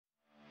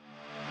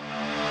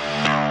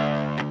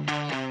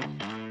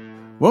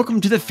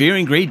Welcome to the Fear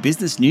and Greed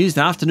Business News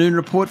Afternoon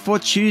Report for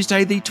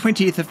Tuesday, the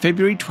 20th of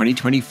February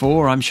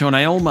 2024. I'm Sean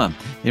Aylmer.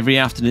 Every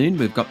afternoon,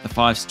 we've got the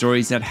 5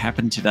 stories that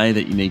happened today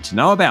that you need to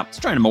know about.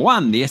 Story number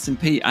 1, the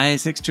S&P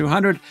ASX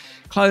 200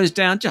 closed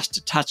down just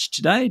a touch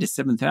today to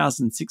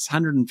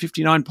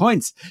 7,659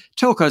 points.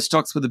 Telco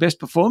stocks were the best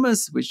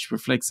performers, which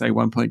reflects a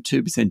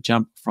 1.2%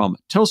 jump from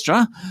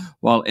Telstra,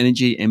 while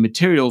energy and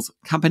materials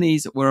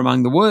companies were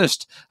among the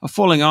worst. A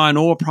falling iron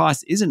ore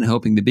price isn't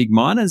helping the big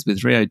miners,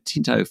 with Rio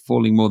Tinto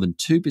falling more than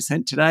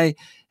 2% today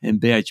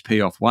and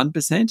BHP off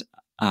 1%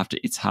 after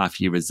its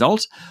half-year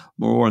result.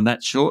 More on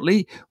that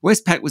shortly.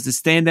 Westpac was the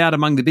standout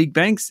among the big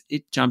banks.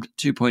 It jumped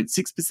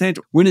 2.6%.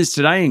 Winners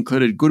today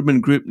included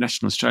Goodman Group,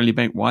 National Australia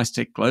Bank,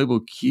 WiseTech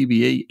Global,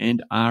 QBE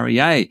and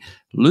REA.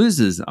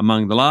 Losers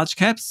among the large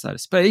caps, so to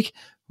speak,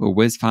 were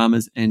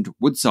Wesfarmers and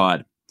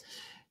Woodside.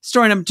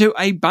 Story number 2,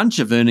 a bunch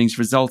of earnings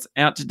results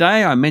out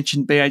today. I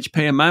mentioned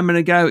BHP a moment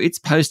ago. It's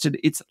posted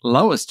its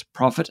lowest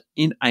profit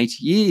in 8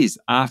 years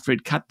after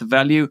it cut the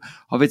value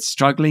of its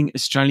struggling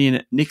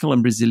Australian nickel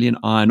and Brazilian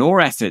iron ore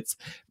assets.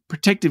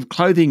 Protective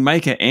clothing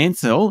maker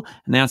Ansell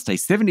announced a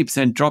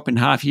 70% drop in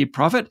half-year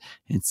profit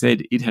and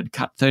said it had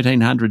cut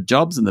 1,300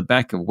 jobs on the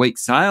back of weak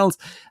sales.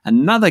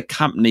 Another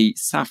company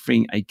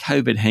suffering a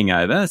COVID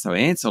hangover, so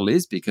Ansell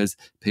is, because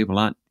people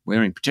aren't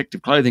wearing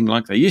protective clothing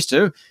like they used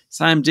to.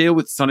 Same deal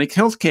with Sonic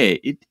Healthcare.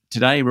 It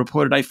today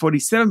reported a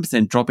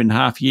 47% drop in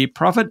half-year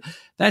profit.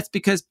 That's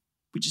because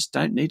we just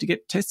don't need to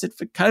get tested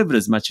for COVID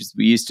as much as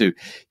we used to.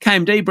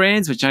 KMD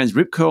Brands, which owns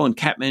Rip Curl and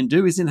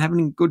Kathmandu, isn't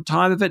having a good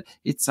time of it.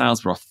 Its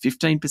sales were off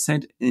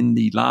 15% in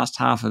the last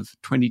half of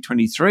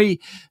 2023.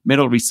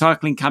 Metal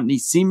recycling company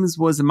Sims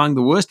was among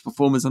the worst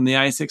performers on the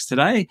ASX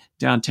today,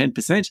 down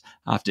 10%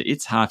 after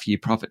its half-year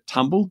profit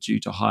tumbled due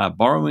to higher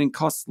borrowing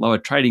costs, lower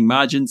trading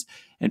margins,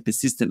 and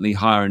persistently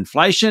higher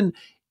inflation.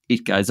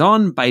 It goes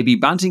on. Baby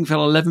Bunting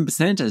fell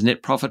 11% as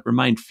net profit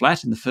remained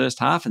flat in the first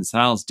half and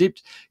sales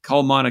dipped.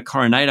 Coal miner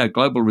Coronado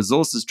Global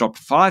Resources dropped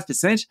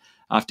 5%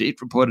 after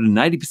it reported an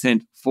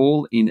 80%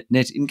 fall in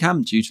net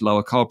income due to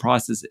lower coal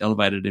prices,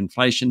 elevated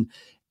inflation,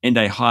 and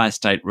a higher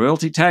state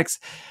royalty tax.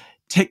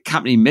 Tech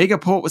company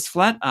Megaport was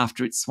flat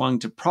after it swung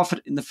to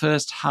profit in the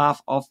first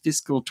half of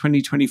fiscal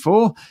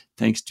 2024,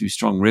 thanks to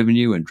strong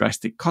revenue and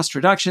drastic cost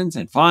reductions.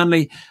 And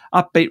finally,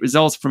 upbeat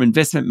results from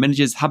investment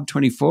managers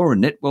Hub24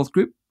 and Netwealth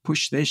Group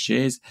push their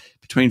shares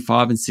between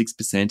 5 and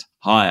 6%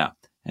 higher.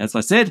 As I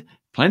said,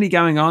 plenty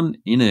going on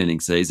in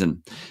earnings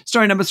season.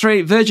 Story number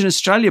 3, Virgin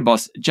Australia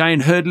boss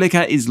Jane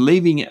Hrdlicka is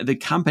leaving the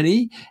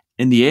company,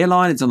 and the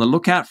airline is on the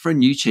lookout for a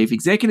new chief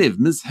executive.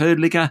 Ms.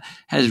 Hrdlicka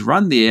has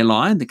run the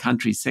airline, the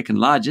country's second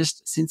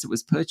largest, since it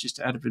was purchased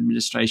out of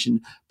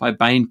administration by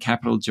Bain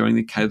Capital during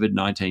the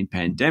COVID-19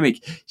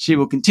 pandemic. She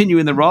will continue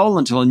in the role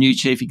until a new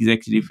chief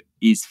executive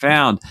is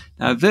found.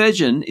 Now,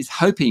 Virgin is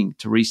hoping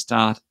to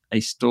restart a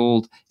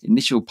stalled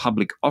initial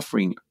public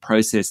offering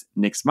process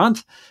next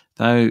month,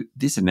 though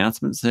this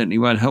announcement certainly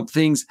won't help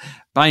things.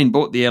 Bain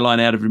bought the airline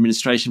out of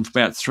administration for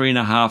about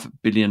 $3.5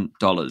 billion.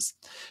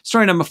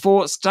 Story number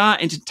 4, Star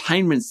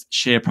Entertainment's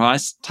share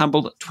price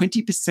tumbled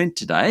 20%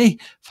 today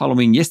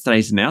following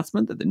yesterday's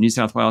announcement that the New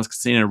South Wales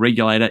casino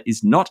regulator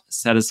is not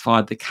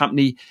satisfied the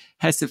company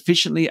has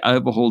sufficiently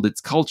overhauled its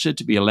culture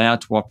to be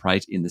allowed to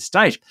operate in the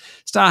state.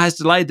 Star has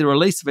delayed the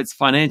release of its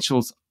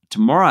financials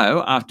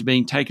tomorrow after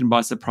being taken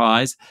by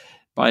surprise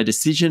by a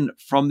decision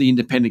from the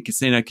Independent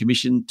Casino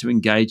Commission to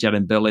engage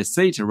Adam Bell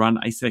SC to run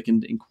a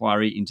second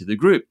inquiry into the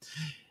group.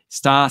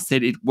 Star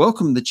said it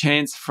welcomed the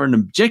chance for an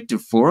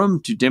objective forum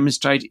to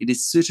demonstrate it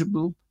is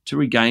suitable to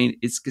regain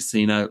its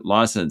casino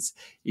licence.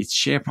 Its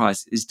share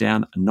price is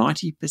down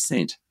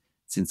 90%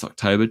 since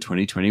October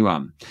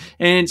 2021.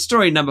 And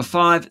story number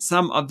 5,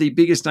 some of the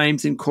biggest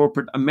names in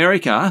corporate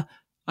America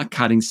are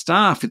cutting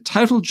staff, with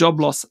total job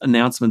loss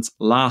announcements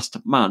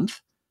last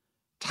month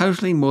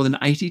totaling more than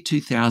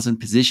 82,000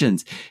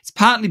 positions. It's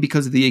partly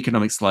because of the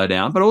economic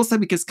slowdown, but also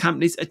because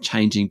companies are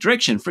changing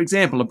direction. For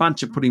example, a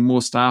bunch are putting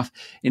more staff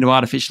into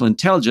artificial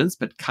intelligence,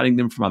 but cutting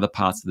them from other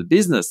parts of the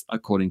business,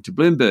 according to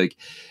Bloomberg.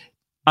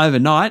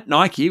 Overnight,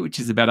 Nike, which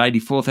is about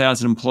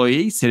 84,000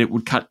 employees, said it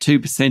would cut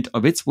 2%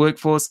 of its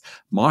workforce.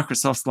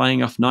 Microsoft's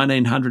laying off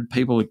 1,900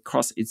 people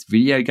across its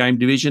video game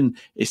division.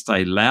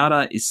 Estee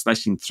Lauder is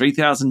slashing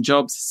 3,000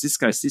 jobs.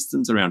 Cisco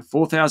Systems around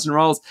 4,000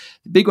 roles.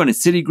 The big one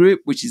is Citigroup,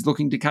 which is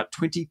looking to cut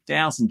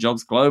 20,000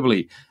 jobs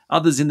globally.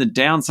 Others in the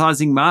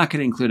downsizing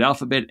market include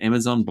Alphabet,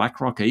 Amazon,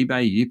 BlackRock,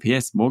 eBay,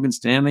 UPS, Morgan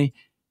Stanley,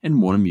 and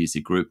Warner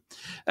Music Group.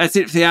 That's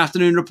it for the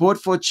afternoon report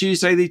for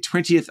Tuesday, the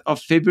 20th of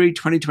February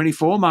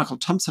 2024. Michael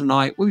Thompson and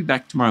I will be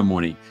back tomorrow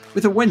morning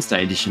with a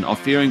Wednesday edition of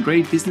Fear and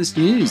Greed Business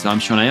News. I'm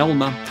Sean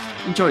Aylmer.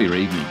 Enjoy your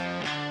evening.